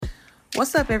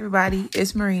What's up, everybody?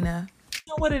 It's Marina. You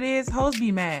know what it is? Hoes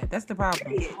be mad. That's the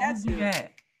problem. That's Hoes be it. mad.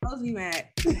 Hoes be mad.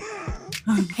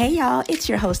 Hey, y'all. It's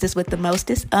your hostess with the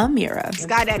mostest, Amira.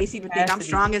 Sky Daddy even think I'm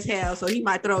strong as hell, so he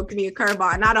might throw me a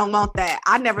curveball, and I don't want that.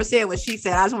 I never said what she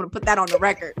said. I just want to put that on the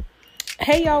record.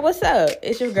 Hey y'all, what's up?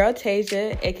 It's your girl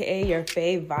Tasia, aka your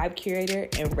fave vibe curator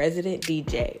and resident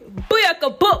DJ.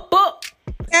 Booyaka boop boop.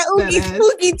 That oogie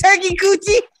spooky turkey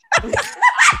coochie.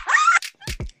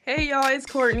 Hey y'all, it's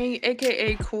Courtney,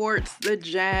 aka Quartz, the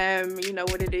Jam. You know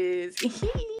what it is.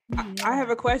 I have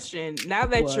a question. Now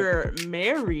that you're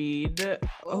married,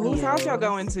 whose house y'all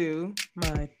going to?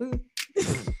 Mine.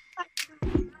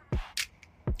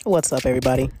 What's up,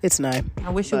 everybody? It's Nye. I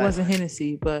wish it wasn't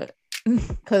Hennessy, but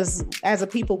Because as a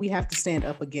people, we have to stand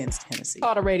up against Hennessy.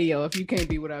 Call the radio if you can't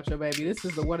be without your baby. This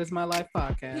is the What Is My Life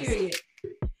podcast. Period.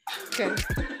 Okay.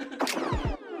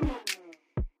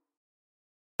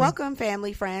 Welcome,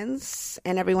 family, friends,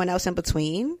 and everyone else in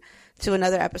between to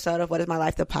another episode of What Is My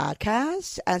Life, the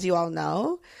podcast. As you all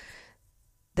know,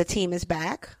 the team is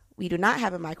back. We do not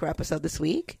have a micro episode this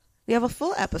week. We have a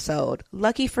full episode.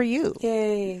 Lucky for you.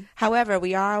 Yay. However,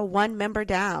 we are one member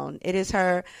down. It is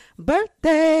her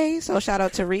birthday, so shout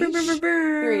out to Reach.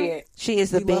 Period. She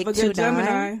is the We big love a good 2-9.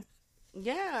 Gemini.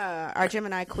 Yeah, our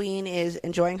Gemini queen is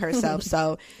enjoying herself,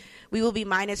 so we will be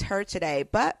minus her today.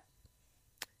 But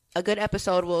a good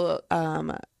episode will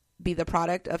be the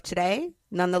product of today,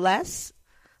 nonetheless.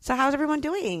 So how's everyone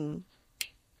doing?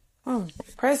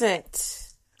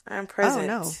 Present. I'm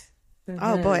present. Oh, no.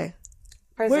 Oh, boy.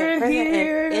 Present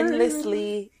here. and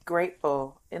endlessly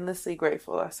grateful. Endlessly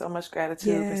grateful. So much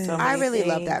gratitude for so many I really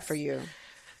love things. that for you.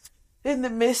 In the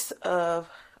midst of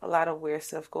a lot of weird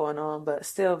stuff going on, but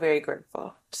still very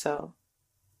grateful. So,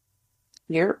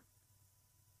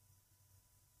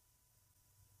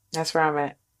 that's where I'm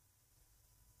at.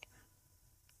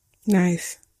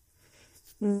 Nice.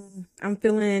 I'm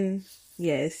feeling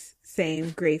same,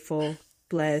 grateful,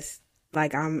 blessed.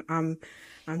 Like I'm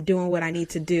doing what I need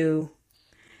to do,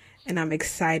 and I'm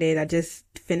excited. I just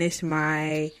finished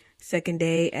my second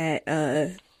day at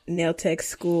nail tech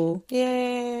school.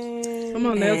 Yay! Come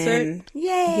on, nail tech.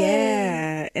 Yay.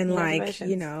 Yeah, and like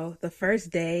Congratulations. the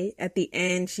first day at the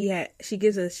end, she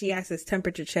asks us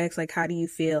temperature checks, like how do you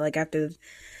feel like after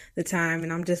the time,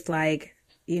 and I'm just like,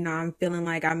 I'm feeling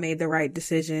like I made the right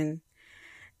decision.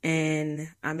 And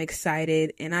I'm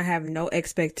excited, and I have no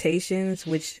expectations,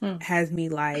 which has me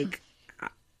like,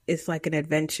 it's like an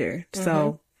adventure.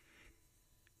 So,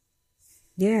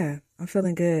 yeah, I'm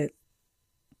feeling good.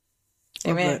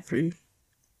 I'm Amen. glad for you.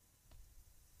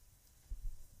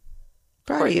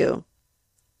 Proud of you.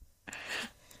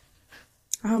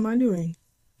 How am I doing?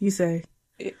 You say.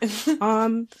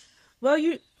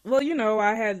 Well,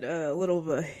 I had a little of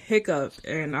a hiccup,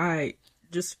 and I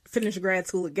just finished grad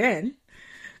school again.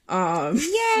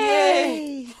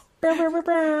 Yay!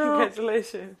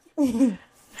 Congratulations.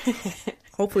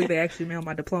 Hopefully they actually mail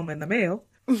my diploma in the mail.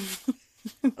 So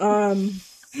I'm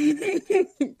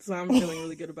feeling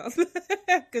really good about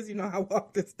that because I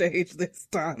walked the stage this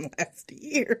time last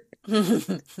year.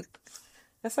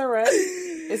 That's all right.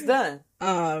 It's done.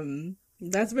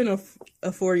 That's been a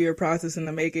 4-year process in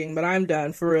the making, but I'm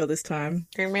done for real this time.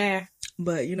 Amen.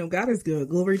 But God is good.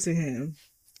 Glory to Him.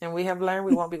 And we have learned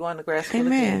we won't be going to grad school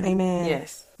Amen. again. Amen.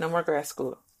 Yes. No more grad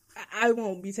school. I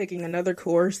won't be taking another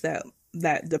course that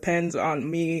depends on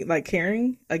me like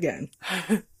caring again.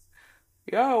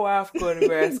 Y'all wild for going to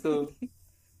grad school.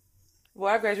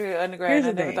 Well, I graduated undergrad Here's and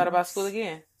I the never thing. thought about school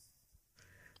again.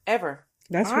 Ever.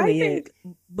 That's I really think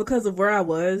it. because of where I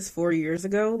was 4 years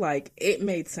ago, like it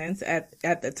made sense at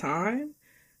the time.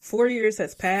 4 years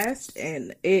has passed,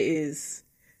 and it is.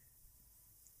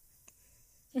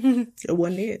 It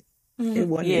wasn't it. It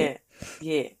wasn't it.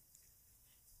 Yeah.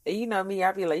 And you know me,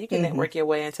 I'd be like, you can network your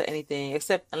way into anything,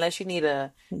 except unless you need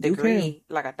a degree,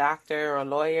 like a doctor or a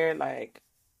lawyer. Like,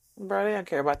 bro, they don't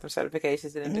care about them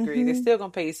certifications and the degree. They're still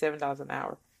gonna pay you $7 an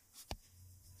hour.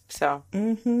 So,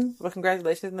 well,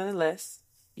 congratulations nonetheless.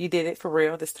 You did it for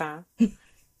real this time.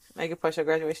 Now you can post your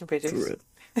graduation pictures. For real.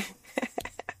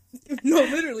 No,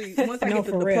 literally. Once I get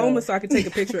the for diploma, real. so I can take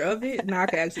a picture of it, now I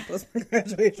can actually post my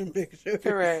graduation picture.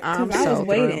 Correct. I'm I so was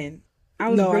waiting. I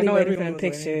was No, I really know waiting for everyone them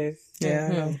was waiting. pictures. Yeah,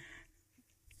 I know.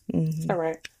 It's all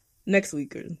right. Next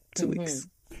week or 2 weeks.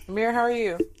 Amir, how are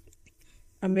you?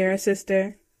 Amira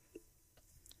sister.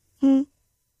 I'm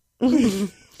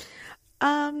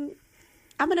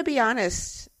going to be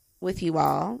honest with you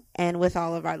all and with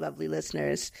all of our lovely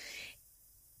listeners.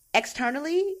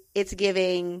 Externally, it's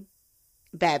giving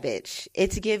bad bitch.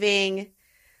 It's giving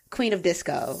queen of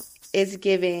disco. It's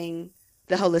giving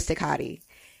the holistic hottie.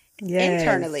 Yes.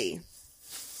 Internally,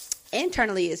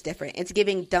 Internally is different. It's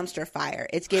giving dumpster fire.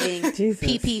 It's giving Jesus.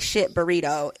 PP shit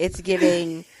burrito. It's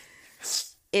giving.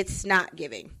 It's not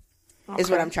giving. Is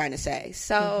what I'm trying to say.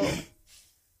 So,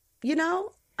 you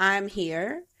know, I'm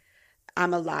here.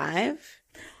 I'm alive.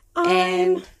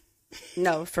 And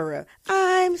no, for real.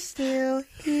 I'm still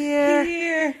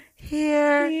here.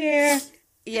 Here.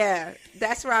 Yeah,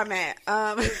 that's where I'm at.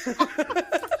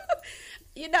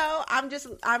 You know,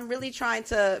 I'm really trying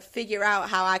to figure out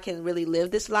how I can really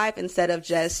live this life instead of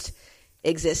just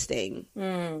existing.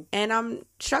 And I'm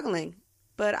struggling,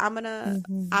 but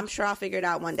I'm sure I'll figure it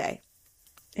out one day.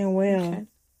 And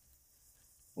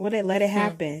let it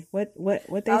happen. What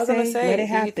they I was gonna say, let it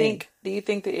happen. do you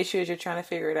think the issue is you're trying to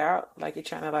figure it out? Like you're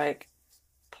trying to like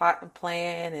plot and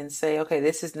plan and say, okay,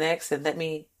 this is next, and let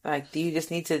me like. Do you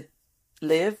just need to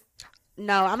live?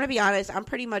 No, I'm gonna be honest. I'm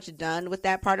pretty much done with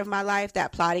that part of my life,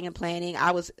 that plotting and planning.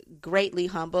 I was greatly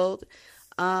humbled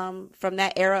from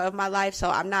that era of my life, so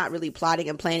I'm not really plotting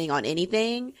and planning on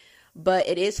anything. But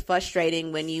it is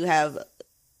frustrating when you have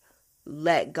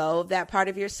let go of that part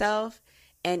of yourself,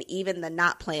 and even the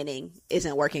not planning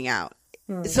isn't working out.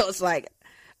 So it's like,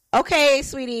 okay,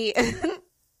 sweetie,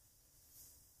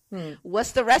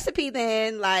 what's the recipe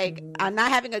then? Like, I'm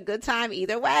not having a good time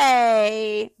either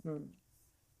way.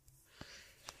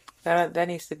 That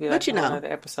needs to be like another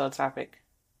episode topic.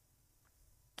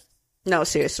 No,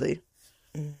 seriously.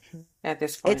 At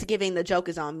this point, it's giving the joke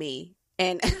is on me,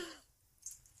 and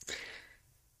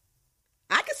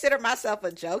I consider myself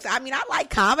a joke. I mean, I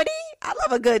like comedy. I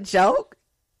love a good joke,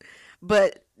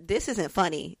 but this isn't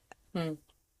funny.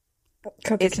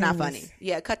 It's not funny.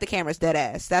 Yeah, cut the cameras, dead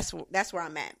ass. That's where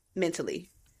I'm at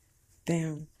mentally.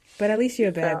 Damn. But at least you're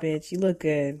a bad bitch. You look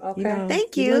good. Okay. You know,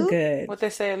 Thank you. You look good. What they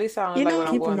say, at least I don't look like what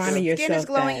I'm keep going reminding through. yourself Skin is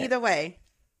glowing that. either way.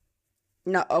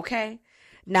 No, okay.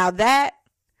 Now that,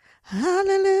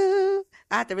 hallelujah,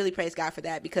 I have to really praise God for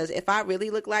that, because if I really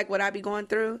look like what I be going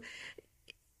through,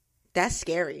 that's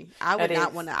scary. I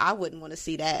wouldn't want to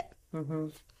see that.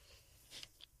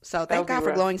 So thank God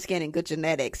for glowing skin and good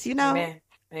genetics, you know?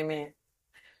 Amen.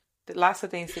 Lots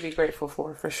of things to be grateful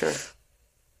for sure.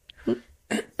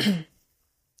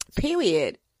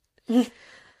 Period.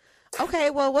 Okay,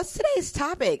 well, what's today's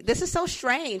topic? This is so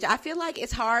strange. I feel like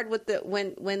it's hard with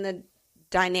when the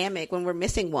dynamic, when we're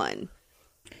missing one.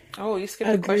 Oh, you skipped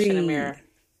the question, Amira.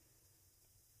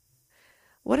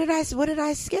 What did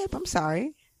I skip? I'm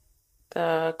sorry.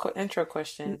 The intro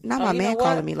question. Not my man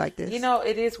calling me like this. You know,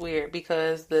 it is weird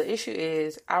because the issue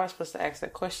is I was supposed to ask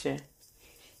that question.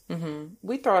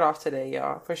 We throw it off today,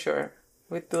 y'all, for sure.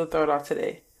 We throw it off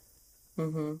today.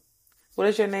 What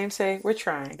does your name say? We're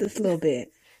trying. Just a little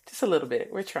bit. Just a little bit.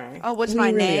 We're trying. Oh, what's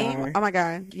my name? Oh my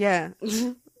God. Yeah.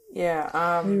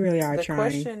 Yeah. We really are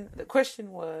trying. The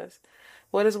question was,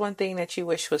 what is one thing that you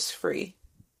wish was free?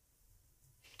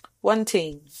 One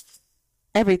thing.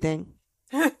 Everything.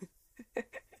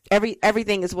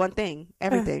 Everything is one thing.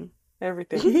 Everything.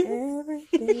 Everything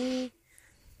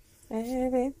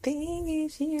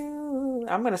is you.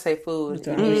 I'm gonna say food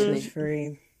immediately.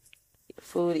 Free.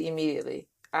 Food immediately.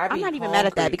 I'm not even mad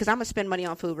at that because I'm gonna spend money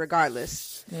on food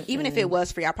regardless. Even if it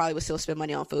was free, I probably would still spend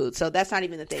money on food. So that's not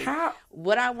even the thing.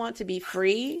 What I want to be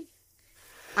free,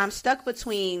 I'm stuck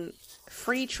between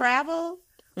free travel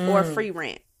or free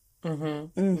rent.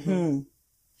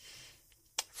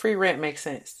 Free rent makes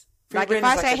sense. Like if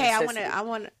I say, hey, I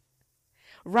want to.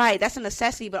 Right, that's a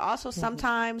necessity, but also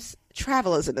sometimes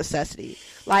travel is a necessity.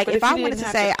 Like if I wanted to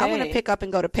say, I want to pick up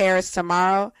and go to Paris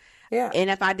tomorrow, and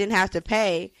if I didn't have to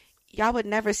pay, y'all would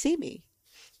never see me.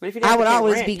 But if you didn't I would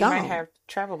always rent, be gone. You might have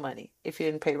travel money if you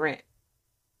didn't pay rent.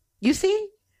 You see?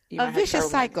 A vicious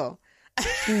cycle.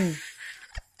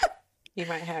 You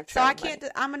might have travel So I can't,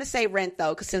 I'm going to say rent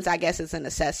though, because since I guess it's a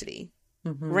necessity.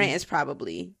 Rent is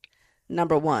probably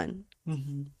number one.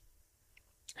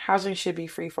 Housing should be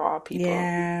free for all people.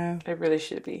 Yeah. It really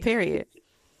should be. Period.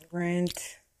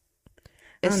 Rent.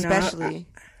 Especially.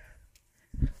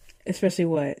 Especially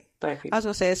what? Black people. I was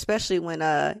going to say, especially when,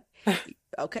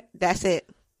 okay, that's it.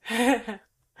 I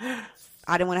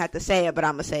didn't want to have to say it, but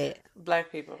I'm going to say it.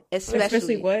 Black people.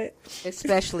 Especially what?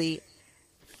 Especially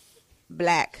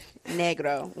black,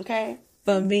 negro, okay?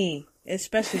 For me.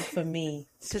 Especially for me.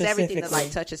 Because everything the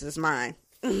light touches is mine.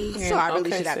 So I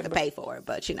really should have to pay for it,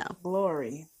 but you know.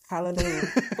 Glory. Hallelujah.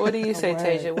 What do you say,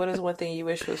 Tasia? What is one thing you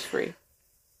wish was free?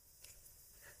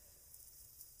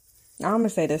 I'm going to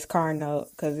say this car note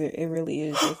because it really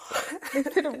is just...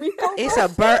 It's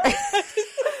a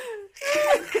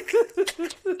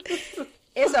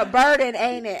It's a burden,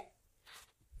 ain't it?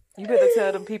 You better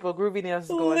tell them people Groovy Nails is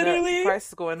going up. Price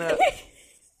is going up.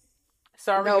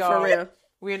 Sorry, no, y'all. for real.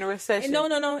 We're in a recession.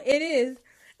 No. It is.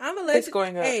 I'm gonna let It's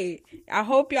going up. Hey, I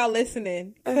hope y'all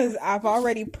listening because I've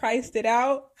already priced it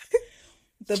out.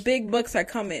 The big bucks are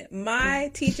coming.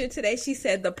 My teacher today, she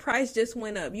said the price just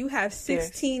went up. You have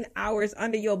 16 hours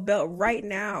under your belt right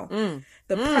now.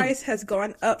 The price has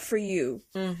gone up for you.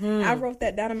 I wrote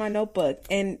that down in my notebook.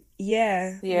 And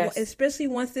especially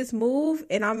once this move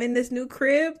and I'm in this new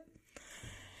crib.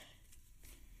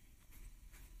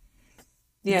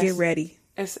 Get ready.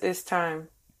 It's time.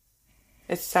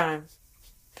 It's time.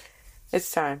 It's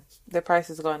time. The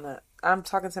price is going up. I'm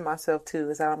talking to myself too,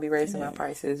 because I don't be raising my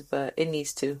prices, but it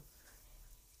needs to.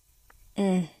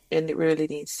 And it really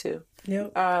needs to.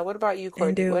 Yep. What about you,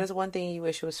 Courtney? What is one thing you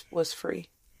wish was free?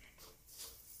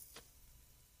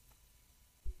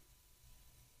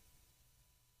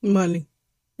 Money.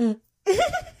 You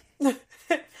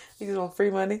just want free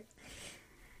money?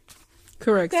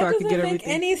 Correct. That so I could doesn't get make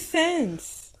everything. any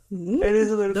sense. It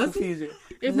is a little confusing.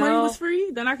 If money was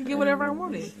free, then I could get whatever I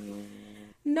wanted.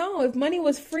 No, if money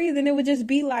was free, then it would just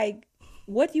be like,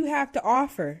 what do you have to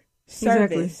offer?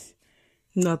 Service.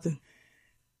 Exactly. Nothing.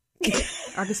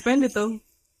 I could spend it though.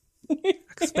 I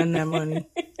could spend that money.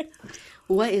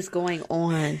 What is going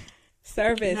on?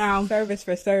 Service. Now, service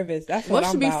for service. That's what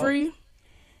I'm should be about. free?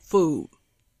 Food.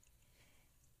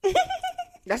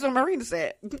 That's what Marina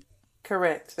said.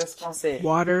 Correct. That's what I said.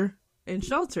 Water and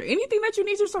shelter. Anything that you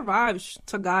need to survive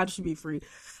to God should be free.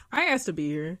 I asked to be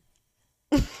here.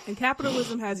 And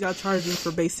capitalism has y'all charging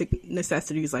for basic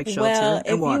necessities like shelter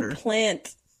and water. If you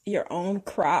plant your own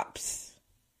crops,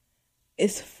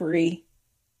 it's free.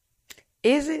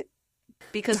 Is it?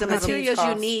 Because the Because materials of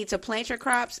you cost. need to plant your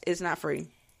crops is not free.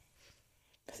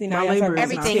 See, My now y'all labor talking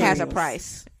is about Everything has a materials.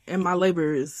 price. And my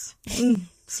labor is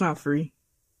it's not free.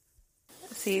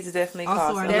 Seeds definitely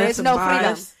Also, cost. I There need is to no buy-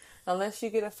 freedom. Unless you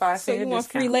get a 5 So finger you want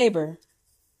discount. free labor?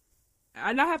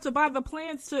 And I have to buy the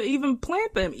plants to even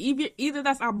plant them. Either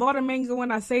that's I bought a mango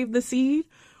and I saved the seed,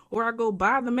 or I go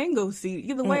buy the mango seed.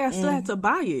 Either way, I still have to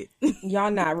buy it.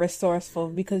 Y'all not resourceful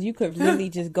because you could really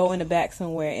just go in the back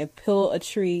somewhere and pull an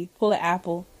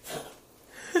apple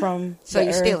from So the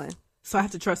you're earth. stealing. So I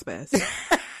have to trespass.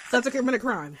 That's a criminal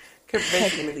crime.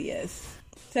 Technically, yes.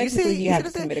 You Technically, see, you have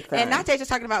see to what I'm commit a saying? crime. And not just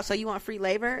talking about, so you want free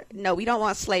labor? No, we don't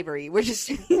want slavery. We're just,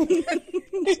 we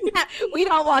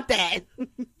don't want that.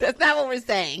 That's not what we're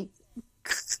saying.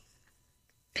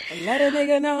 Let a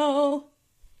nigga know.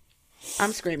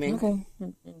 I'm screaming. Okay.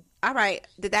 All right.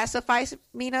 Did that suffice,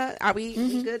 Mina? Are we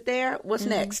good there? What's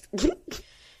next?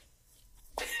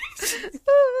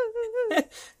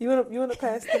 You wanna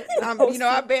pass that? I'm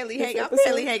barely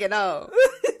hanging on.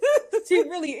 She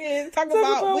really is. Talk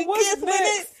about we what's kiss with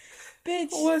next. it. Bitch,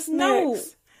 What's no.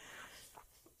 next?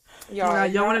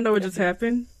 Y'all want to know what just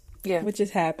happened? Yeah. What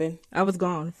just happened? I was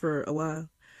gone for a while.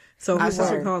 So I my saw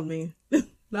sister her. called me.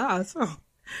 I saw.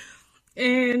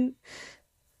 And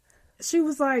she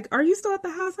was like, "Are you still at the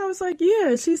house?" I was like,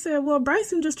 "Yeah." She said, "Well,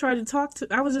 Bryson just tried to talk to."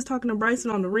 I was just talking to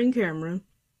Bryson on the Ring camera.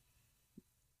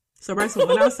 So Bryson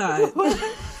went outside,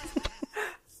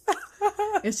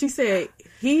 and she said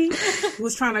he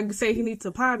was trying to say he needs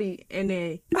to potty, and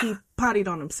then he pottied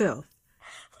on himself.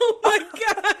 Oh my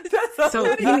god!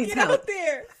 So he needs Get help. out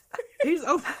there. He's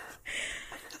open.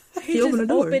 He He opened just the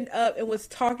door. opened up and was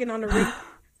talking on the ring.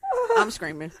 I'm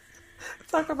screaming.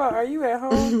 Talk about, are you at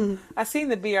home? I seen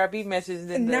the BRB message.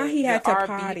 And Now he had the to RB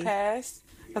potty. passed.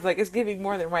 I was like, it's giving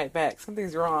more than right back.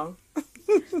 Something's wrong.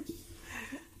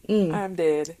 I'm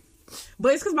dead.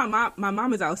 But it's because my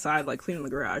mom is outside, like, cleaning the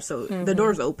garage. So the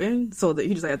door's open. So that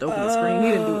he just had to open the screen.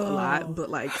 He didn't do a lot. But,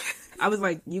 like, I was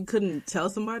like, you couldn't tell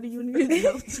somebody you needed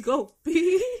help to go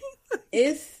pee?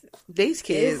 These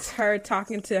kids. It's her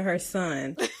talking to her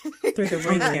son through the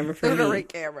ring camera for Through the me. ring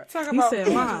camera. Talk He about said,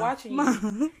 who's "Mom, watching you.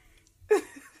 Mom."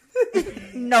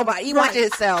 Nobody. He watching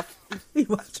himself. He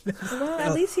watched it. Well,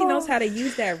 at least he knows how to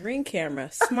use that ring camera.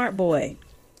 Smart boy.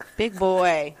 Big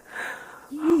boy.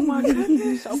 Oh my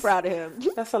goodness. So proud of him.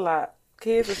 That's a lot.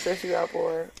 Kids will stress you out,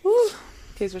 boy.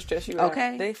 Kids will stress you out.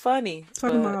 Okay. They funny.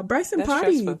 Talking but about Bryson that's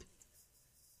potty stressful.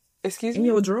 Excuse in me?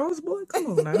 your drawers, boy. Come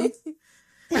on now.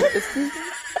 Excuse me?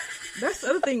 That's the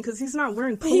other thing, because he's not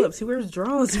wearing pull-ups. He wears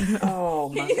drawers. Oh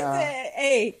my He god. said,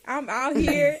 "Hey, I'm out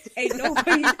here. Ain't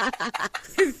nobody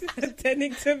is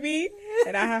attending to me,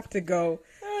 and I have to go.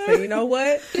 So you know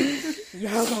what?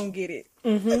 Y'all gonna get it.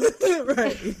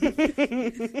 Right.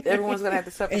 Everyone's gonna have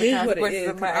to suffer It the is what it consequences is.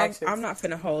 of my 'Cause actions. I'm not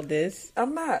finna hold this.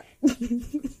 I'm not.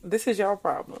 This is your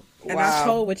problem. And I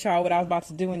told with y'all what I was about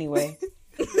to do anyway.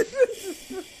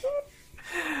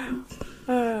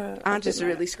 I'm just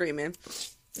really screaming.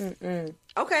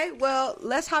 Okay, well,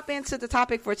 let's hop into the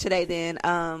topic for today then.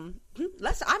 I'm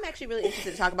actually really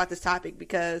interested to talk about this topic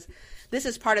because this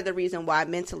is part of the reason why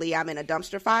mentally I'm in a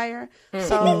dumpster fire.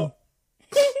 So,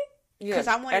 because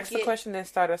I want to the question and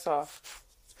start us off.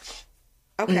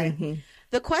 Okay.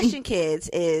 The question, kids,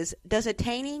 is does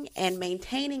attaining and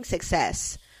maintaining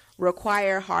success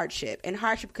require hardship? And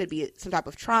hardship could be some type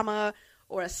of trauma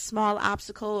or a small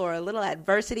obstacle or a little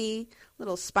adversity,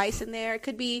 little spice in there. It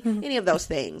could be any of those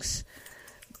things.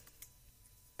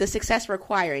 Does success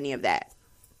require any of that?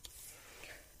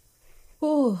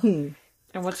 And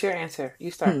what's your answer? You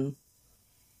start.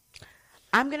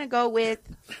 I'm going to go with,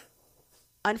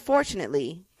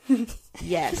 unfortunately,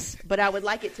 yes. But I would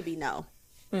like it to be no.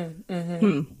 Why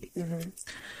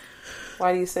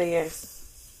do you say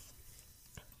yes?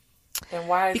 And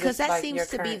why is because this that like seems your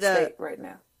to be current the state right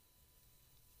now?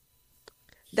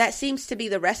 That seems to be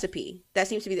the recipe. That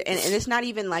seems to be and it's not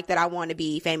even like that I want to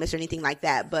be famous or anything like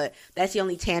that, but that's the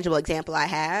only tangible example I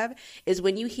have is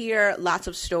when you hear lots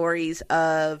of stories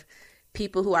of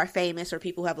people who are famous or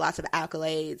people who have lots of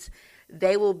accolades,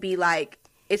 they will be like,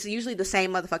 it's usually the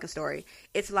same motherfucking story.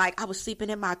 It's like, I was sleeping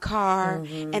in my car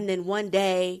and then one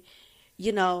day,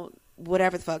 you know,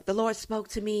 whatever the fuck, the Lord spoke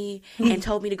to me and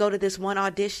told me to go to this one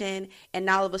audition, and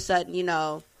all of a sudden, you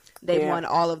know, they won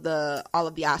all of the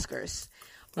Oscars.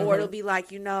 Or it'll be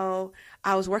like, you know,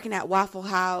 I was working at Waffle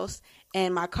House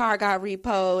and my car got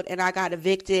repoed and I got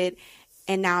evicted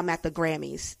and now I'm at the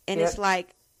Grammys. And it's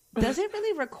like, does it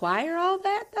really require all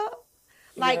that though?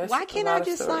 Like, why can't I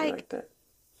just like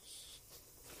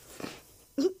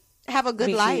have a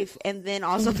good life and then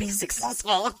also be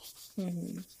successful?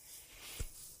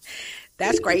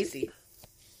 That's crazy.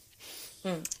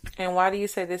 And why do you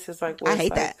say this is like, I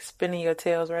hate that. Spinning your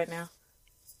tails right now?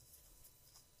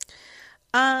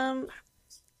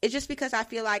 It's just because I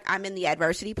feel like I'm in the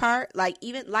adversity part. Like,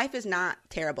 even life is not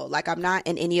terrible. Like, I'm not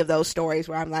in any of those stories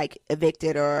where I'm like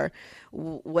evicted or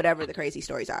whatever the crazy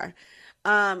stories are.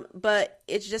 But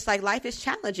it's just like life is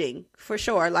challenging for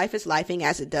sure. Life is lifing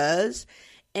as it does.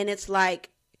 And it's like,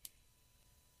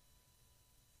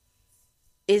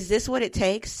 is this what it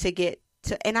takes to get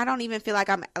to, and I don't even feel like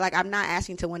I'm not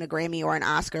asking to win a Grammy or an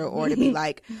Oscar or to be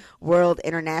like world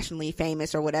internationally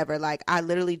famous or whatever. Like, I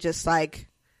literally just like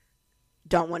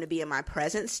don't want to be in my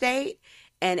present state,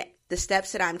 and the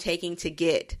steps that I'm taking to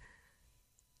get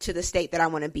to the state that I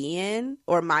want to be in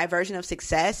or my version of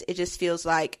success, it just feels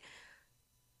like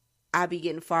I be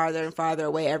getting farther and farther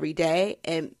away every day,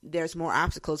 and there's more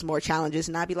obstacles, more challenges,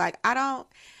 and I'd be like, I'm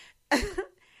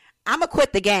gonna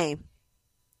quit the game.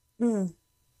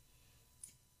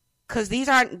 Because these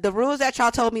aren't the rules that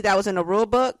y'all told me that was in the rule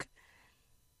book.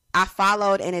 I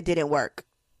followed and it didn't work.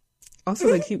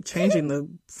 Also, they keep changing the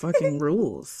fucking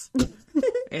rules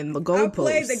and the goalposts. I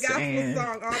played the gospel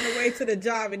song on the way to the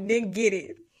job and didn't get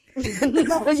it.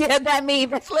 Yeah,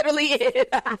 that's literally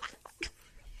it.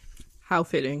 How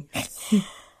fitting. That's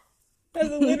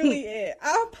literally it.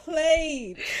 I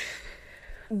played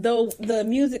the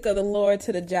music of the Lord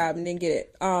to the job and didn't get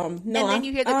it. No, and then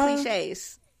you hear the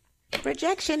cliches.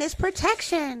 Rejection is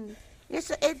protection. You lost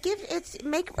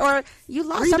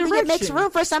something, it makes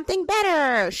room for something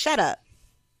better. Shut up.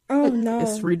 Oh no.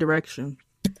 It's redirection.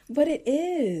 But it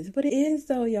is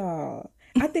though, y'all.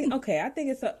 I think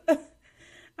it's a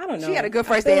I don't know. She had a good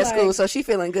first day at school, so she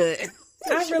feeling good.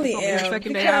 I really am.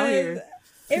 Second day out here.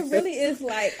 It really is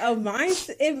like a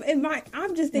mindset.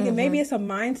 I'm just thinking maybe it's a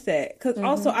mindset because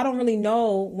also I don't really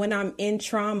know when I'm in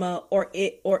trauma or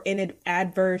in an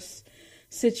adverse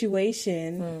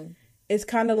situation. It's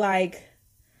kind of like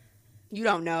you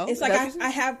don't know. It's like I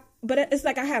have, but it's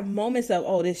like I have moments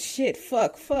of this shit,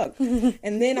 fuck, and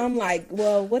then I'm like,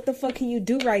 well, what the fuck can you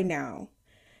do right now?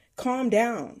 Calm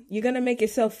down. You're gonna make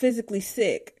yourself physically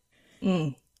sick.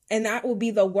 And that would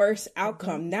be the worst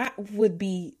outcome. That would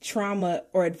be trauma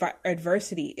or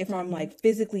adversity if I'm like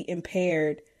physically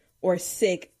impaired or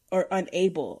sick or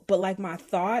unable. But like my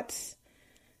thoughts,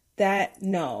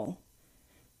 no.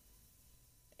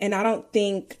 And I don't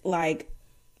think like,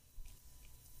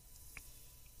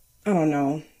 I don't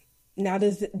know. Now,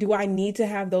 do I need to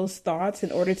have those thoughts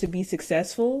in order to be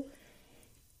successful?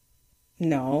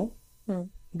 No.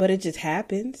 But it just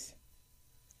happens.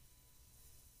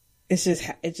 It's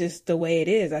just the way it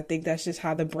is. I think that's just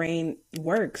how the brain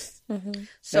works.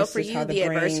 So for you, the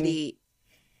adversity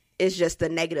is just the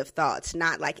negative thoughts,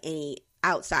 not like any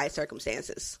outside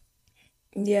circumstances.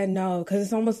 Yeah, no, because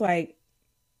it's almost like,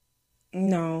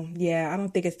 no, yeah, I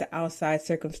don't think it's the outside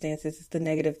circumstances. It's the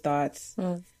negative thoughts.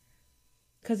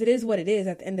 Because it is what it is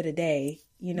at the end of the day,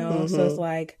 you know? So it's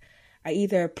like I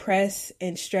either press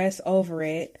and stress over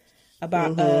it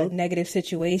about a negative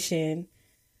situation,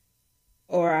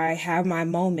 or I have my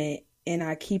moment and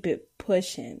I keep it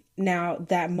pushing. Now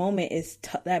that moment is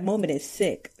that moment is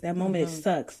sick. That moment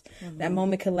sucks. That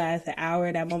moment could last an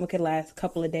hour. That moment could last a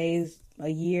couple of days, a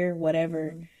year,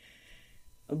 whatever.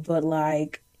 But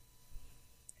like,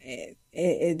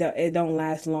 it don't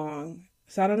last long.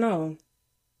 So I don't know.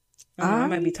 I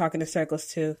might be talking in circles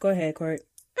too. Go ahead, Court.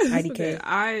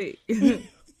 IDK.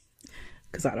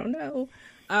 Because I don't know.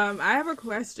 I have a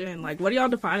question. Like, what do y'all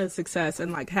define as success?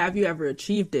 And like, have you ever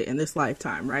achieved it in this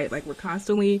lifetime? Right? Like, we're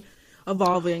constantly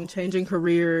evolving, changing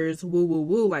careers. Woo, woo,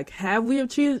 woo. Like, have we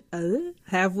achieved?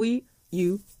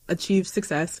 You achieved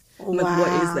success? Like,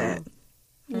 what is that?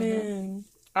 Man,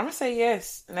 I'm gonna say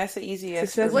yes, and that's the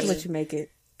easiest. Success is what you make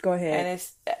it. Go ahead. And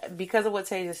it's because of what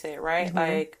Tasia said, right?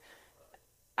 Like,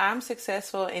 I'm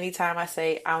successful anytime I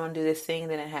say I want to do this thing,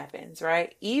 then it happens,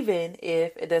 right? Even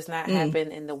if it does not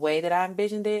happen in the way that I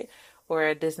envisioned it, or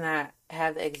it does not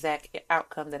have the exact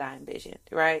outcome that I envisioned,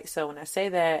 right? So when I say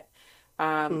that,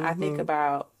 I think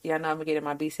about, I know I'm gonna get in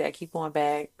my BC. I keep going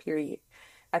back, period.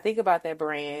 I think about that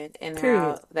brand and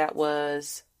how that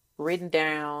was written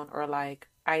down or like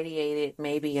ideated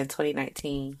maybe in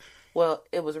 2019. Well,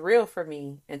 it was real for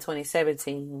me in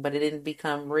 2017, but it didn't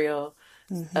become real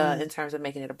in terms of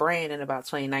making it a brand in about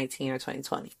 2019 or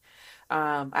 2020.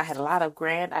 I had a lot of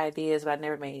grand ideas, but I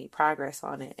never made any progress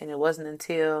on it. And it wasn't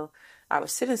until I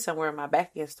was sitting somewhere with my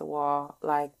back against the wall,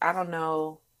 like, I don't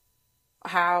know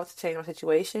how to change my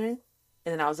situation. And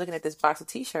then I was looking at this box of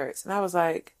t-shirts and I was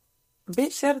like,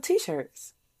 bitch, sell the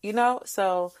t-shirts,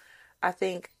 So I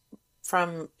think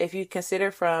if you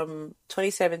consider from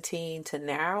 2017 to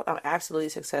now, I'm absolutely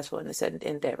successful in this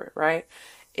endeavor, right?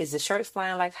 Is the shirts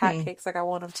flying like hotcakes like I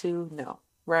want them to? No,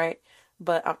 right?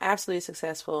 But I'm absolutely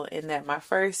successful in that my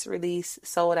first release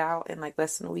sold out in like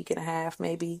less than a week and a half,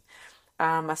 maybe.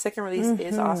 My second release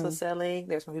is also selling.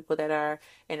 There's some people that are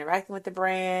interacting with the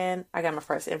brand. I got my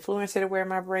first influencer to wear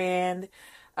my brand.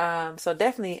 So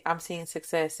definitely I'm seeing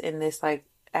success in this like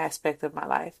aspect of my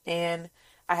life. And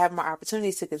I have more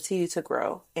opportunities to continue to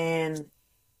grow. And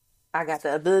I got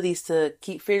the abilities to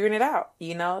keep figuring it out,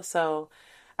 So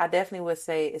I definitely would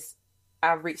say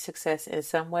I've reached success in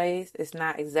some ways. It's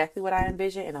not exactly what I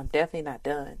envisioned, and I'm definitely not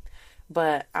done.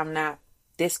 But I'm not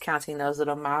discounting those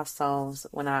little milestones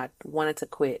when I wanted to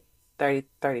quit 30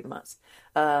 months.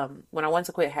 When I wanted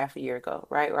to quit half a year ago,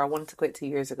 right? Or I wanted to quit 2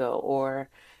 years ago. Or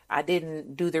I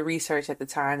didn't do the research at the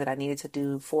time that I needed to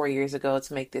do 4 years ago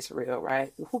to make this real,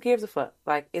 right? Who gives a fuck?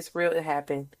 Like, it's real. It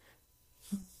happened.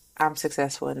 I'm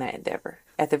successful in that endeavor,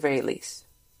 at the very least.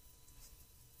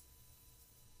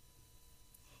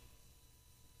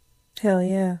 Hell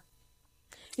yeah.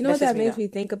 You know what that makes me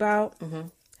think about?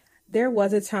 There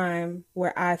was a time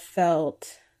where I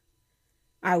felt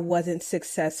I wasn't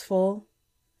successful.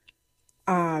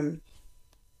 And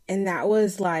that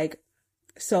was like,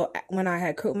 so when I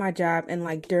had quit my job and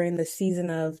like during the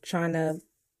season of trying to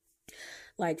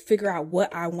like figure out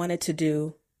what I wanted to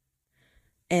do,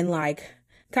 and like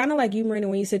kind of like you, Marina,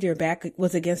 when you said your back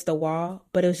was against the wall,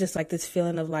 but it was just like this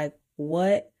feeling of like,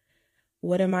 what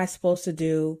am I supposed to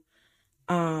do?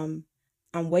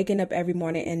 I'm waking up every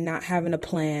morning and not having a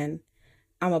plan.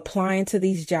 I'm applying to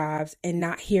these jobs and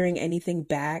not hearing anything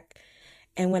back.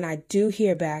 And when I do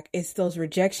hear back, it's those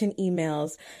rejection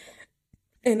emails.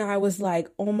 And I was like,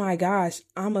 oh my gosh,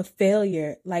 I'm a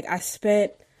failure. Like, I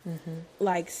spent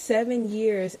like 7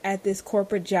 years at this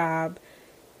corporate job,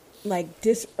 like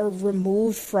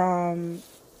removed from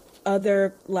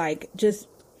other like just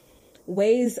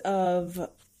ways of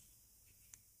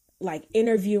like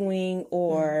interviewing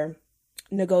or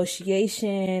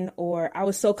negotiation, or I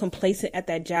was so complacent at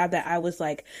that job that I was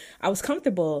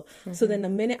comfortable. So then the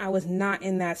minute I was not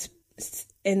in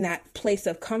that place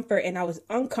of comfort and I was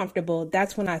uncomfortable,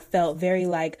 that's when I felt very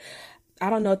like,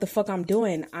 I don't know what the fuck I'm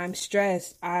doing. I'm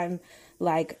stressed. I'm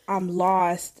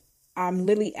lost. I'm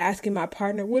literally asking my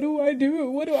partner, what do I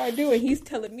do? What do I do? And he's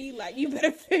telling me, like, you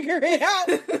better figure it out.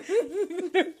 You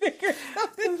better figure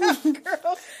something out,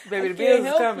 girl. Baby, the bills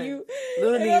is coming.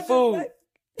 Luna need food. Like,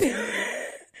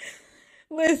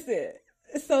 listen.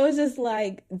 So it's just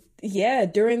like, yeah,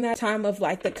 during that time of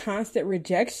like the constant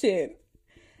rejection,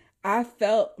 I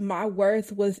felt my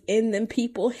worth was in them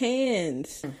people's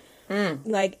hands.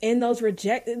 Like in those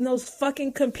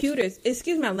fucking computers.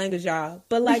 Excuse my language, y'all.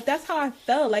 But like, that's how I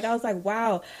felt. Like, I was like,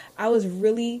 wow, I was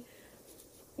really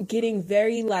getting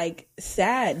very like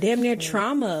sad, damn near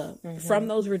trauma from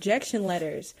those rejection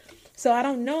letters. So I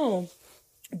don't know.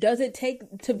 Does it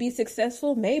take to be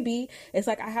successful? Maybe. It's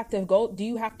like, do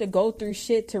you have to go through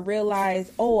shit to realize,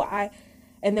 oh,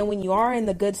 And then when you are in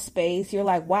the good space, you're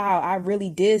like, wow, I really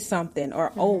did something.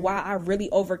 Or, oh, wow, I really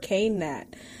overcame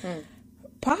that.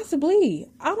 Possibly.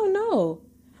 I don't know.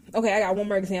 Okay, I got one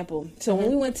more example. So when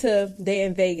we went to Day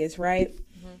in Vegas, right?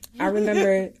 I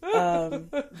remember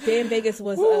Day in Vegas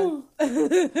was y'all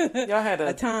had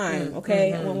a time,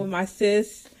 okay? I went with my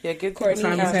sis, Courtney,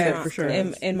 time was had for sure.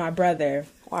 and my brother.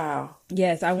 Wow.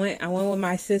 Yes, I went with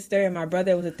my sister and my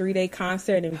brother. It was a 3-day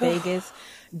concert in Vegas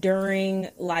during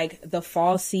like the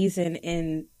fall season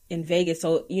in Vegas.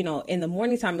 So, you know, in the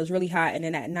morning time it was really hot, and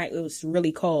then at night it was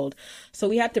really cold. So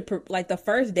we had to like the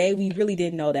first day we really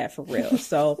didn't know that for real.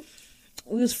 So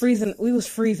we was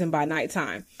freezing by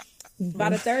nighttime.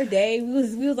 By the third day, we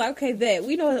was like, okay, that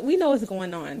we know what's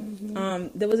going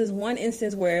on. There was this one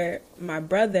instance where my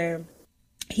brother,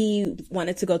 he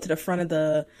wanted to go to the front of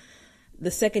the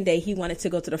second day. He wanted to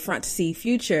go to the front to see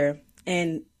Future,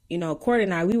 and you know, Court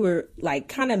and I, we were like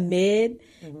kind of mid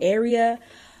area.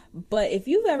 But if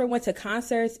you've ever went to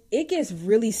concerts, it gets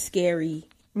really scary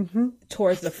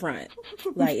towards the front.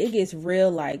 Like it gets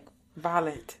real, like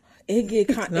violent. It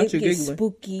gets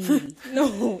spooky.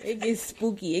 No, it gets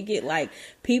spooky. It get like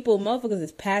motherfuckers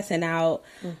is passing out.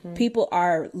 People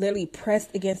are literally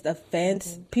pressed against a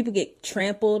fence. People get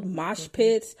trampled, mosh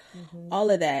pits, all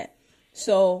of that.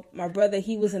 So my brother,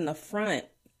 he was in the front.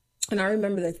 And I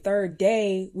remember the third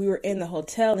day we were in the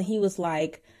hotel and he was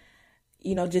like,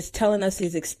 you know, just telling us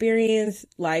his experience.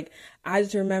 Like, I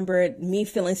just remembered me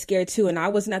feeling scared too. And I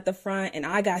wasn't at the front and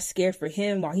I got scared for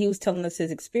him while he was telling us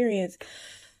his experience.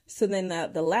 So then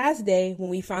the last day when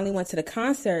we finally went to the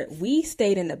concert, we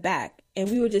stayed in the back and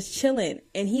we were just chilling.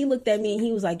 And he looked at me and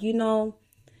he was like, you know,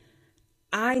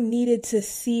 I needed to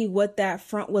see what that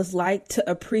front was like to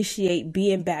appreciate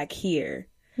being back here.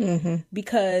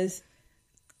 Because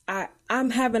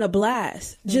I'm having a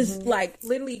blast. Just like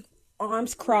literally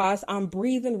arms crossed. I'm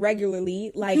breathing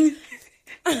regularly. Like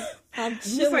I'm chilling.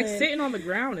 Just like sitting on the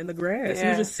ground in the grass. Yeah. We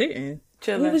were just sitting.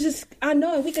 Chilling. We was just, I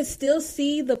know, and we could still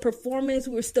see the performance.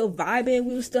 We were still vibing.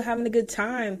 We were still having a good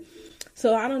time.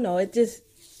 So I don't know. It just,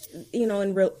 you know,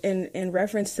 in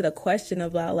reference to the question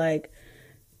about like,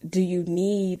 do you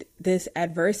need this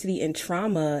adversity and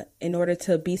trauma in order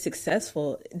to be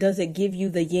successful? Does it give you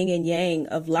the yin and yang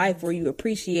of life where you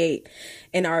appreciate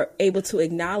and are able to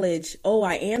acknowledge, oh,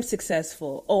 I am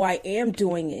successful. Oh, I am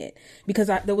doing it.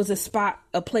 Because there was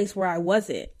a place where I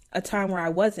wasn't, a time where I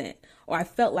wasn't, or I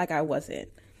felt like I wasn't.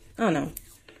 I don't know.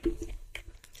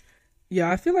 Yeah,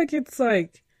 I feel like it's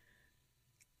like,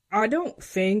 I don't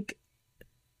think,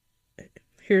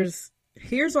 here's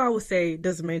what I would say,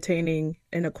 does maintaining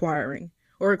and acquiring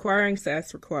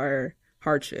success require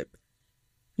hardship?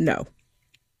 No.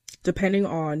 Depending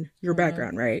on your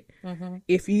background, right?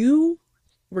 If you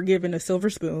were given a silver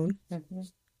spoon,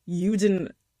 you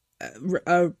didn't,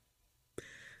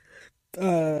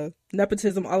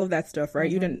 nepotism, all of that stuff,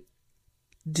 right? You didn't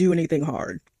do anything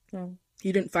hard.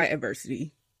 You didn't fight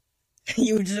adversity.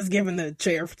 You were just given the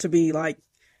chair to be like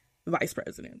vice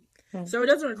president. So it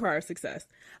doesn't require success.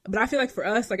 But I feel like for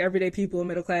us, like everyday people,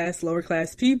 middle class, lower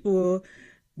class people,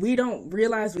 we don't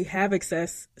realize we have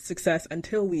success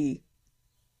until we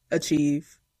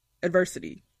achieve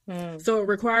adversity. So it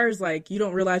requires like, you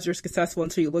don't realize you're successful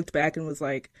until you looked back and was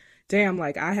like, damn,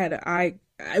 like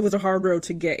it was a hard road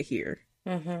to get here.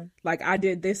 Like I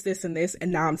did this, this, and this,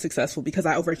 and now I'm successful because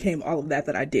I overcame all of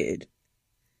that I did.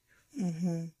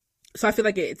 So I feel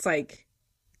like it's like,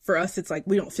 for us, it's like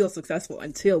we don't feel successful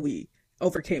until we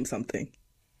overcame something.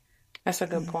 That's a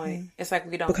good point. It's like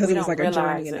we don't like a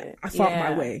journey and I fought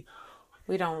my way.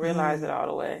 We don't realize it all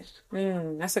the way.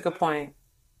 That's a good point.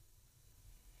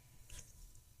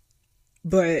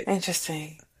 But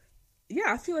interesting.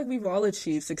 Yeah, I feel like we've all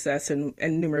achieved success in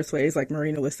numerous ways, like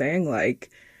Marina was saying.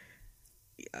 Like,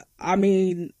 I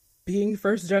mean, being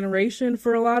first generation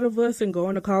for a lot of us and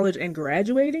going to college and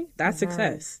graduating, that's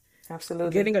success. Absolutely.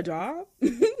 Getting a job,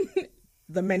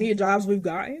 the many jobs we've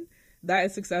gotten, that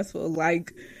is successful.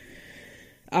 Like,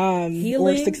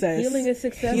 healing, or success. Healing is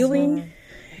successful. Healing,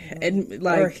 and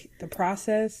like or the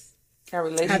process,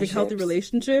 having healthy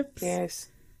relationships. Yes.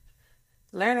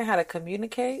 Learning how to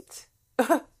communicate.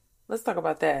 Let's talk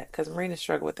about that, because Marina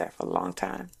struggled with that for a long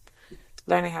time.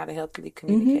 Learning how to healthily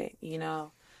communicate. You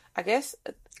know, I guess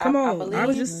I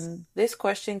believe this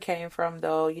question came from,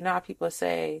 though, you know how people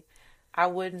say, I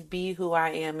wouldn't be who I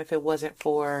am if it wasn't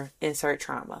for insert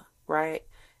trauma, right?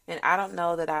 And I don't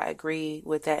know that I agree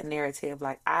with that narrative.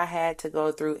 Like, I had to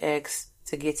go through X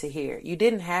to get to here. You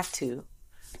didn't have to.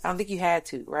 I don't think you had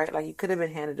to, right? Like, you could have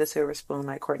been handed a silver spoon,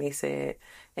 like Courtney said,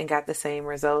 and got the same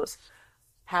results.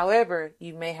 However,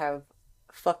 you may have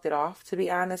fucked it off, to be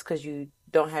honest, because you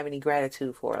don't have any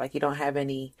gratitude for it. Like, you don't have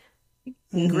any,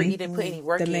 you didn't put any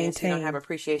work in, so you don't have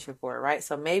appreciation for it, right?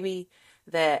 So maybe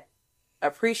that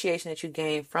appreciation that you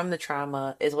gain from the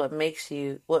trauma is what makes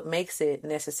it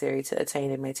necessary to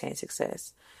attain and maintain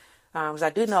success. Because I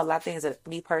do know a lot of things that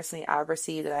me personally, I've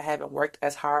received that I haven't worked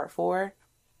as hard for.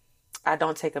 I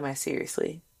don't take them as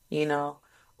seriously, you know,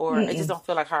 or it just don't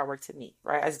feel like hard work to me,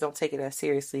 right? I just don't take it as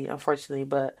seriously, unfortunately,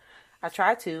 but I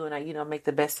try to, and I, you know, make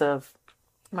the best of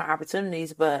my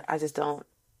opportunities, but I just don't,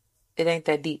 it ain't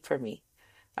that deep for me.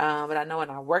 But I know when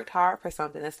I worked hard for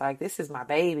something, it's like, this is my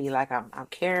baby. Like, I'm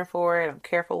caring for it. I'm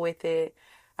careful with it.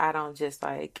 I don't just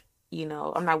like, you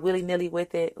know, I'm not willy-nilly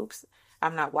with it. Oops.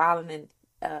 I'm not wilding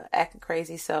and acting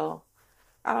crazy. So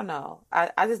I don't know. I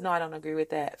just know I don't agree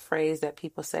with that phrase that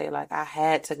people say, like, I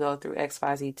had to go through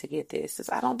XYZ to get this.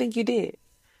 I don't think you did.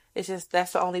 It's just,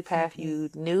 that's the only path you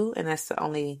knew, and that's the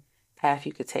only path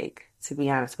you could take, to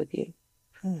be honest with you.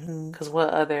 Because what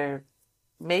other,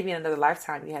 maybe in another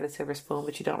lifetime you had a silver spoon,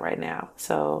 but you don't right now.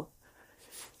 So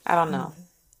I don't know.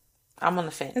 I'm on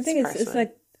the fence. I think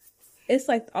it's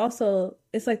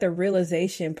like the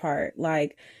realization part.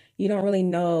 Like, you don't really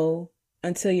know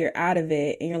until you're out of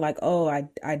it and you're like, oh,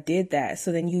 I did that.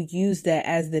 So then you use that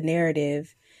as the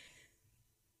narrative.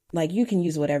 Like, you can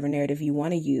use whatever narrative you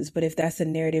want to use, but if that's a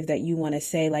narrative that you want to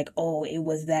say, like, oh, it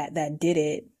was that did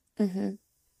it,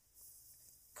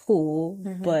 cool.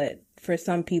 But for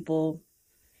some people,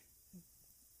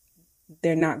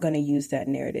 they're not going to use that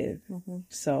narrative.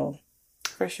 So,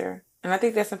 for sure. And I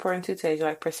think that's important too, Tej,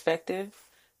 like perspective.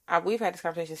 We've had this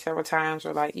conversation several times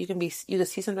where, like, you can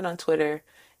see something on Twitter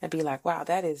and be like, wow,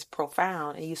 that is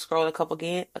profound. And you scroll a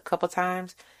couple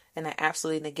times and that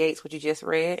absolutely negates what you just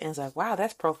read. And it's like, wow,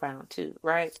 that's profound too,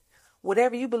 right?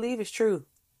 Whatever you believe is true.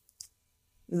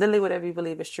 Literally whatever you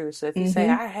believe is true. So if you say,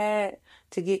 I had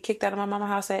to get kicked out of my mama's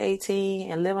house at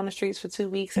 18 and live on the streets for 2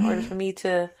 weeks in order for me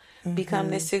to become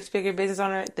this 6-figure business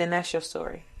owner, then that's your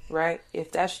story, right?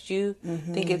 If that's what you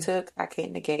think it took, I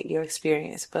can't negate your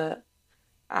experience. But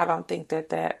I don't think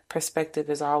that perspective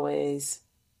is always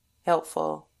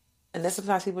helpful. And then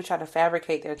sometimes people try to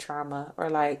fabricate their trauma or,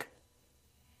 like,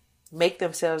 make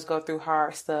themselves go through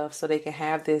hard stuff so they can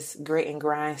have this grit and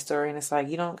grind story. And it's like,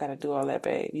 you don't got to do all that,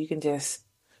 babe. You can just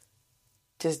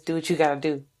do what you got to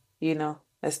do. You know,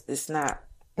 it's not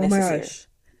necessary. Oh my gosh.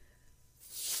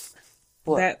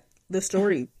 What? The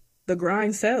story, the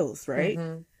grind sells, right?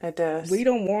 It does. We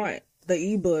don't want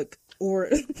the ebook or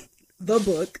the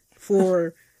book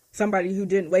for somebody who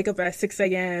didn't wake up at 6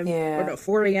 a.m. or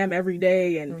 4 a.m. every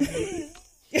day and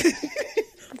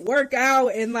work out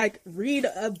and, like, read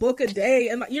a book a day.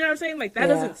 And, you know what I'm saying? Like, that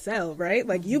doesn't sell, right?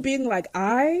 Like, you being like,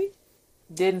 I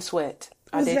didn't sweat.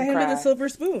 I didn't cry. The silver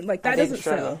spoon. Like, that doesn't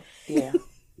sell. Yeah.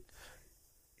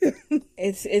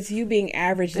 It's you being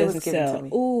average doesn't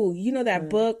sell. Ooh, you know that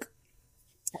book?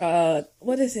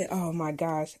 What is it? Oh my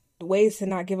gosh. Ways to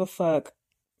Not Give a Fuck.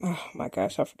 Oh my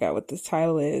gosh, I forgot what this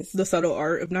title is. The Subtle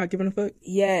Art of Not Giving a Fuck?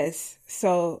 Yes.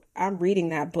 So I'm reading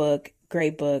that book,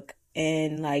 great book,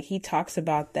 and, like, he talks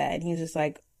about that, and he's just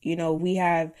like, you know,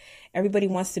 everybody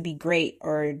wants to be great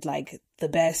or, like, the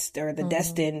best or the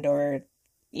destined or,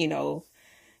 you know,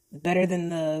 better than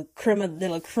the creme de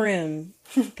la creme.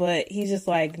 But he's just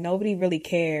like, nobody really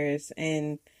cares,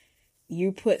 and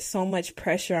you put so much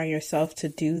pressure on yourself to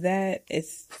do that.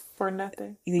 It's for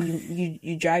nothing.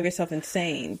 You drive yourself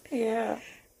insane. Yeah.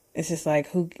 It's just like,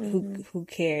 who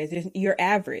cares? You're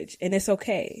average, and it's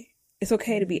okay. It's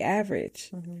okay to be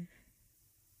average.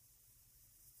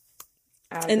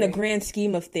 In the grand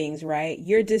scheme of things, right?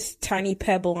 You're this tiny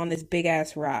pebble on this big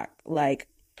ass rock. Like,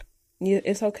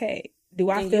 it's okay. Do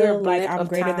I feel like I'm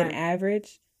greater than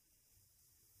average?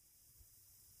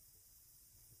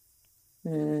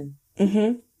 A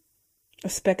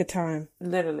speck of time.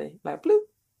 Literally, like, bloop.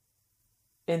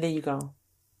 And then you go.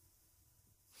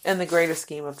 In the greater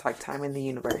scheme of, like, time in the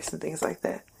universe and things like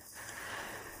that.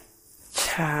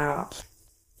 Child.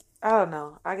 I don't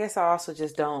know. I guess I also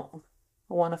just don't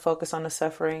want to focus on the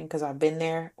suffering, because I've been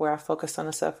there where I focused on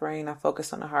the suffering, I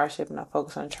focused on the hardship, and I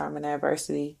focused on trauma and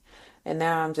adversity. And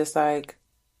now I'm just like,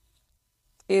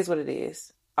 it is what it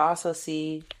is. I also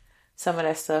see some of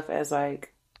that stuff as,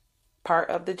 like, part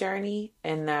of the journey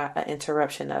and not an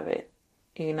interruption of it.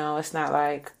 You know, it's not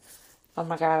like, oh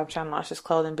my God, I'm trying to launch this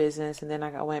clothing business and then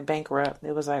I went bankrupt.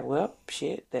 It was like, well,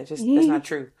 shit, that's not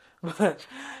true. But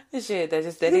shit, that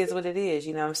is what it is.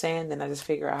 You know what I'm saying? Then I just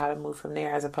figure out how to move from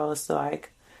there, as opposed to,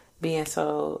 like, being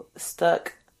so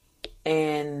stuck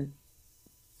and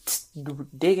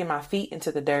digging my feet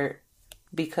into the dirt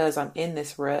because I'm in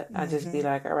this rut. I just be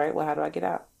like, all right, well, how do I get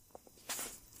out?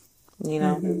 You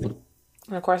know?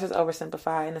 And of course, it's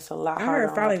oversimplified, and it's a lot harder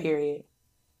on my period.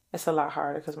 It's a lot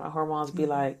harder because my hormones be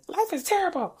like, life is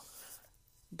terrible.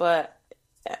 But,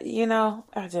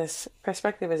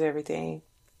 perspective is everything.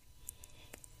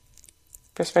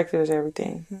 Perspective is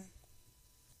everything.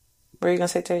 What are you going to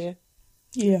say, Tasia?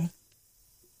 Yeah.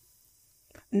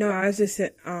 No, I was just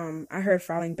I heard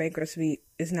filing bankruptcy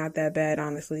is not that bad,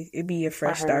 honestly. It'd be a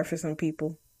fresh start for some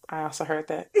people. I also heard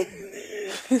that.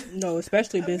 No,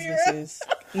 especially businesses.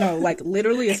 No, like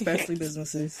literally especially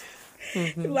businesses.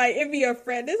 Mm-hmm. Like, it'd be a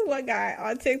friend. This one guy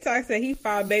on TikTok said he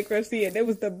filed bankruptcy and it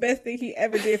was the best thing he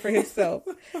ever did for himself.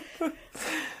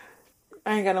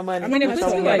 I ain't got no money. I mean, it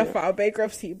puts you to file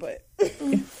bankruptcy, but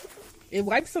it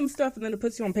wipes some stuff and then it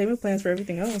puts you on payment plans for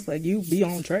everything else. Like, you be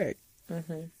on track.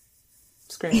 Mm-hmm.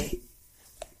 Screaming.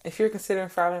 If you're considering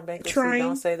filing bankruptcy,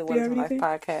 don't say the What Is My Life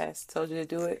podcast told you to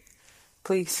do it.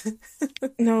 Please.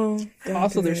 No.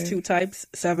 Also, there's 2 types,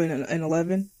 7 and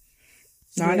 11.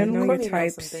 9 and 11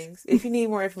 types. Things. If you need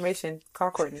more information,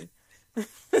 call Courtney.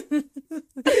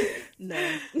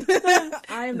 No.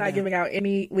 I am not giving out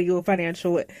any legal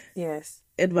financial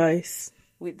advice.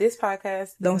 With this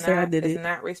podcast, is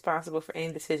not responsible for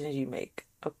any decisions you make.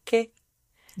 Okay?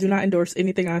 Do not endorse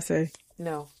anything I say.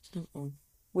 No. Mm-mm.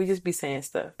 We just be saying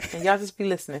stuff. And y'all just be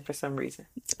listening for some reason.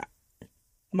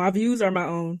 My views are my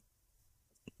own.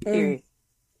 Period.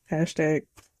 Hashtag.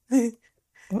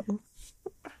 Uh-oh.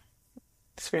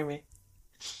 Screaming.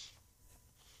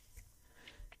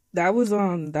 That was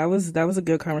a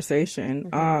good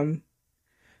conversation. Mm-hmm.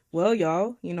 Well,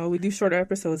 y'all, we do shorter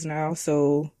episodes now,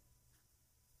 so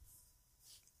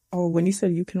when you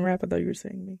said you can rap, I thought you were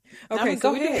saying me. Okay,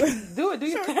 go ahead. Do it. Do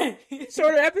your thing.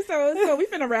 Shorter episodes. So we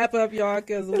finna wrap up, y'all,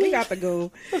 because we got to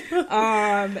go.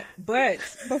 But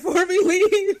before we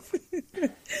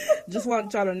leave, just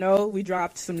want y'all to know we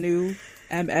dropped some new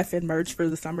MF and merch for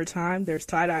the summertime. There's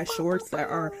tie-dye shorts that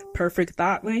are perfect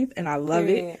thought length, and I love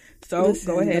it. So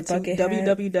go ahead to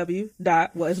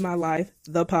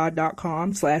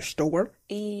www.whatismylifethepod.com/store.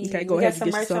 Okay, go ahead and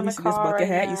get yourself this bucket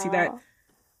hat. You see that?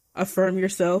 Affirm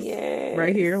yourself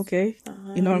right here, okay?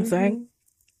 You know what I'm saying?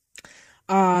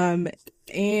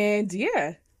 And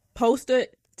yeah, post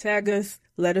it, tag us,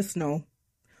 let us know.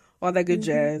 All that good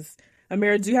jazz.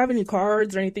 Amira, do you have any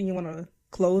cards or anything you want to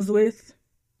close with?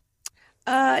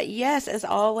 Yes, as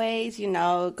always,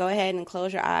 go ahead and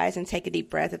close your eyes and take a deep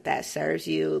breath if that serves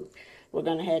you. We're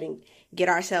going to head and get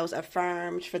ourselves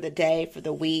affirmed for the day, for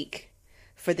the week,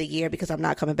 for the year, because I'm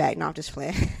not coming back. No, I'm just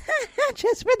playing.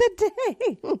 Just for the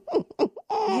day.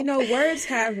 Words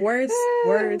have words,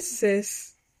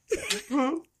 sis.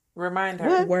 Remind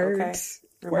her. Words.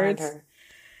 Okay? Remind her.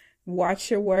 Watch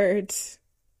your words.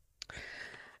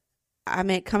 I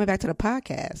meant coming back to the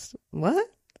podcast. What?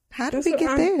 How did we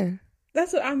get there?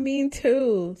 That's what I mean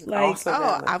too. Like,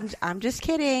 I'm just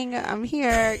kidding. I'm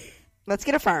here. Let's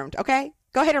get affirmed, okay?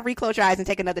 Go ahead and reclose your eyes and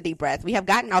take another deep breath. We have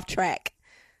gotten off track.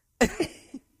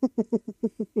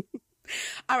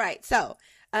 All right, so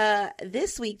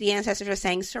this week the ancestors are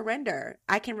saying surrender.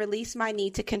 I can release my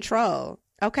need to control.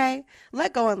 Okay,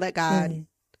 let go and let God.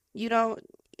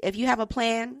 If you have a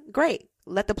plan, great.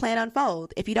 Let the plan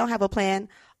unfold. If you don't have a plan,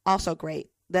 also great.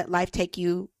 Let life take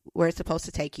you where it's supposed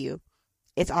to take you.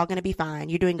 It's all going to be fine.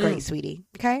 You're doing great, sweetie.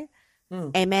 Okay?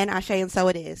 Amen, Ashe, and so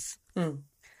it is.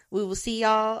 We will see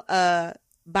y'all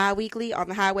bi-weekly on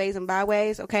the highways and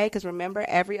byways, okay? Because remember,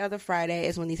 every other Friday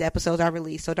is when these episodes are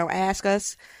released. So don't ask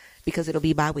us because it'll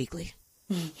be bi-weekly.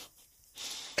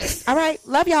 All right.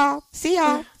 Love y'all. See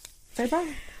y'all. Say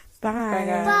bye. Bye. Bye,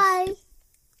 guys. Bye.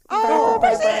 Oh,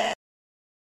 Brazil.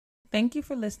 Thank you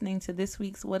for listening to this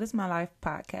week's What Is My Life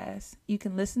podcast. You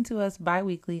can listen to us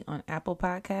bi-weekly on Apple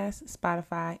Podcasts,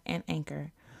 Spotify, and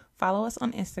Anchor. Follow us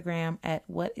on Instagram at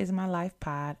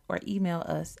whatismylifepod or email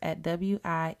us at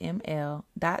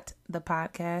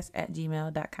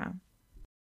wiml.thepodcast@gmail.com.